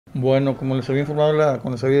Bueno, como les había informado,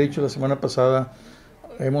 como les había dicho la semana pasada,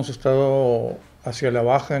 hemos estado hacia la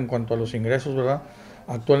baja en cuanto a los ingresos, ¿verdad?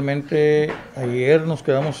 Actualmente, ayer nos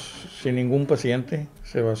quedamos sin ningún paciente,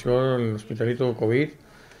 se vació el hospitalito de COVID,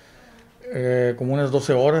 como unas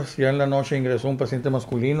 12 horas, ya en la noche ingresó un paciente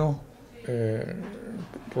masculino, eh,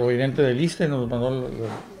 proveniente del ISSSTE, nos mandó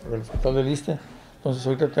del hospital del ISSSTE, entonces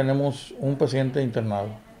ahorita tenemos un paciente internado,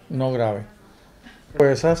 no grave.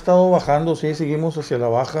 Pues ha estado bajando, sí, seguimos hacia la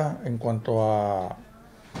baja en cuanto a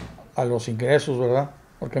los ingresos, ¿verdad?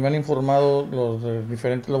 Porque me han informado los de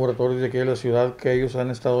diferentes laboratorios de aquí de la ciudad que ellos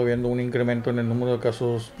han estado viendo un incremento en el número de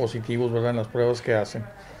casos positivos, ¿verdad? En las pruebas que hacen.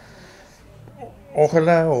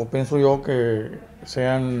 Ojalá, o pienso yo, que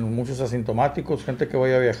sean muchos asintomáticos, gente que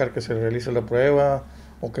vaya a viajar que se realice la prueba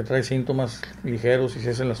o que trae síntomas ligeros y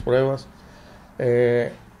se hacen las pruebas.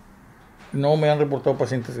 Eh, no me han reportado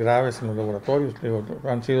pacientes graves en los laboratorios, digo,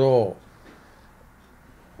 han sido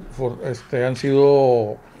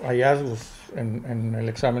hallazgos en el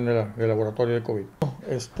examen del laboratorio de COVID.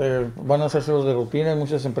 Van a hacerse los de rutina. Hay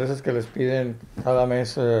muchas empresas que les piden cada mes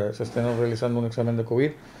se estén realizando un examen de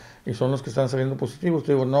COVID y son los que están saliendo positivos.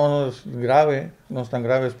 Te digo, no es grave, no están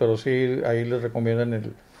graves, pero sí ahí les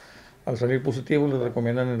recomiendan al salir positivo les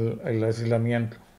recomiendan el aislamiento.